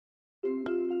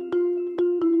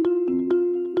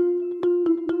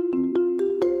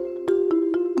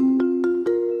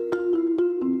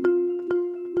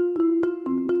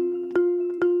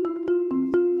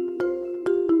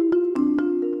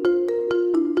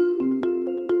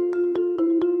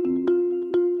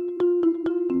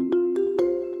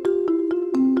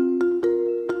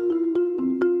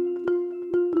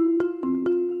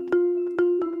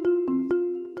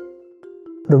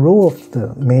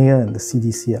the mayor and the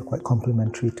CDC are quite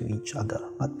complementary to each other,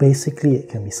 but basically it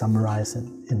can be summarized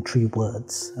in three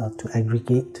words: to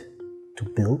aggregate, to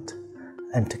build,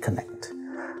 and to connect.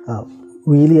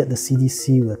 Really at the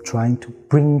CDC, we're trying to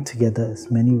bring together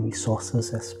as many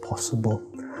resources as possible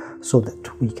so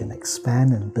that we can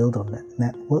expand and build on that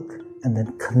network and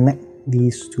then connect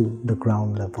these to the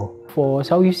ground level. For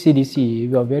Southeast CDC,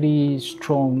 we are very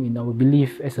strong in our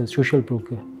belief as a social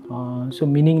broker. So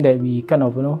meaning that we kind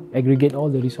of aggregate all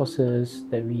the resources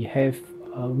that we have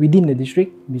within the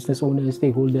district, business owners,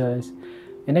 stakeholders,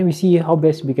 and then we see how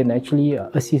best we can actually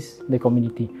assist the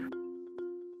community.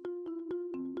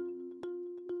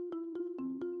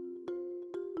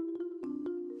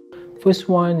 First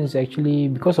one is actually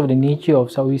because of the nature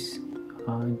of Southeast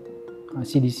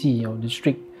CDC or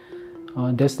district.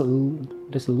 There's a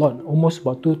lot, almost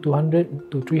about 200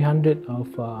 to 300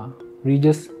 of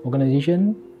religious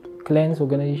organization, clans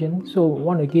organization. So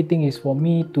one of the key things is for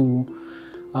me to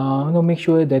make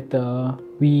sure that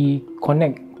we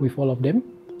connect with all of them.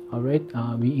 All right,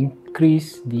 we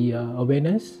increase the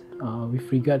awareness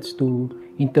with regards to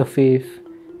interfaith,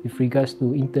 with regards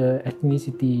to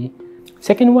inter-ethnicity.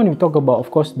 Second one, we talk about, of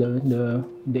course, the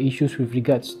issues with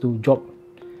regards to job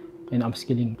and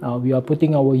upskilling. We are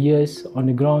putting our ears on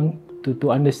the ground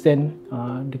to understand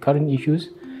the current issues,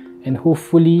 and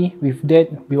hopefully with that,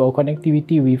 with our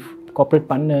connectivity with corporate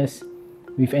partners,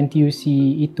 with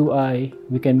NTUC, E2I,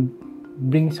 we can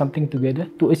bring something together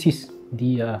to assist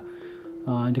the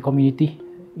community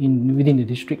within the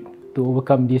district to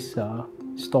overcome this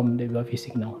storm that we are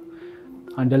facing now.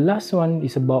 And the last one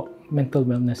is about mental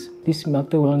wellness. This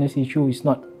mental wellness issue is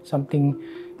not something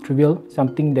trivial,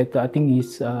 something that I think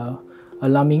is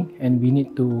alarming, and we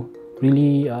need to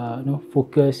really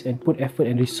focus and put effort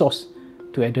and resource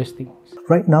to address things.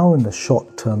 Right now, in the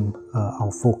short term,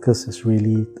 our focus is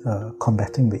really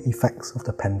combating the effects of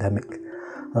the pandemic.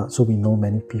 So we know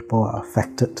many people are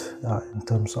affected in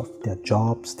terms of their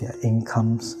jobs, their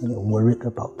incomes, and they're worried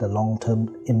about the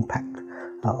long-term impact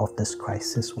of this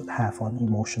crisis would have on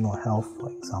emotional health, for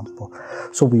example.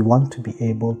 So we want to be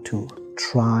able to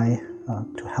try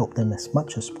to help them as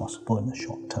much as possible in the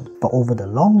short term. But over the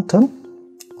long term,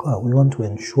 we want to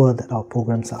ensure that our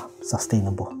programs are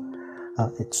sustainable.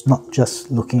 It's not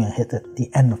just looking ahead at the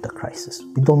end of the crisis.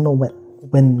 We don't know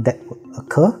when that would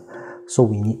occur, so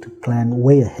we need to plan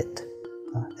way ahead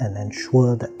and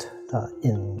ensure that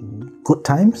in good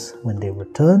times, when they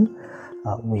return,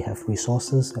 we have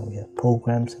resources and we have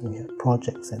programs and we have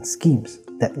projects and schemes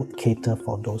that would cater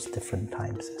for those different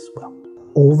times as well.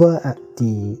 Over at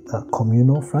the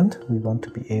communal front, we want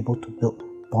to be able to build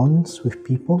bonds with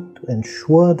people to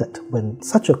ensure that when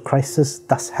such a crisis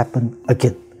does happen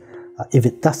again, if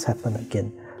it does happen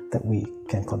again, that we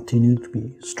can continue to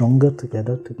be stronger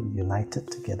together, to be united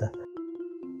together.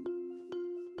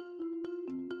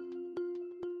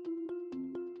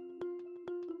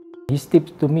 His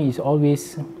tips to me is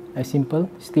always as simple: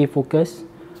 stay focused,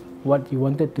 what you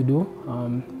wanted to do,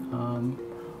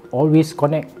 always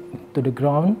connect to the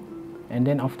ground, and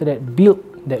then after that build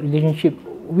that relationship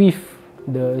with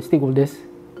the stakeholders,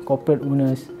 corporate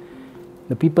owners,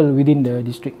 the people within the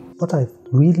district. What I've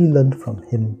really learned from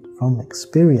him, from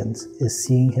experience, is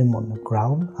seeing him on the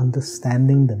ground,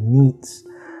 understanding the needs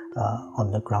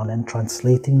on the ground and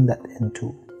translating that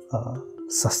into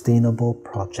sustainable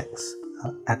projects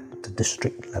at the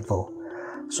district level,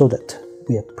 so that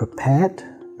we are prepared,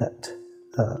 that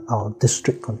our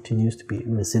district continues to be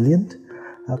resilient,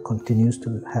 continues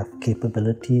to have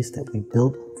capabilities that we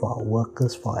build for our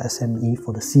workers, for our SME,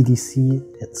 for the CDC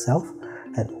itself,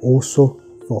 and also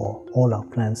for all our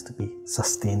plans to be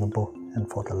sustainable and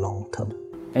for the long term.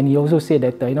 And he also said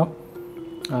that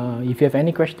if you have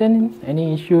any question,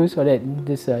 any issues, or that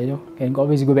just can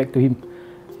always go back to him.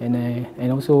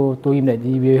 And also told him that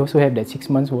we also have that 6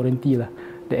 months warranty lah.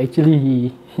 That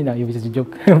actually it was just a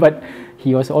joke, but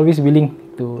he was always willing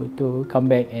to come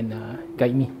back and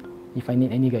guide me if I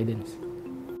need any guidance.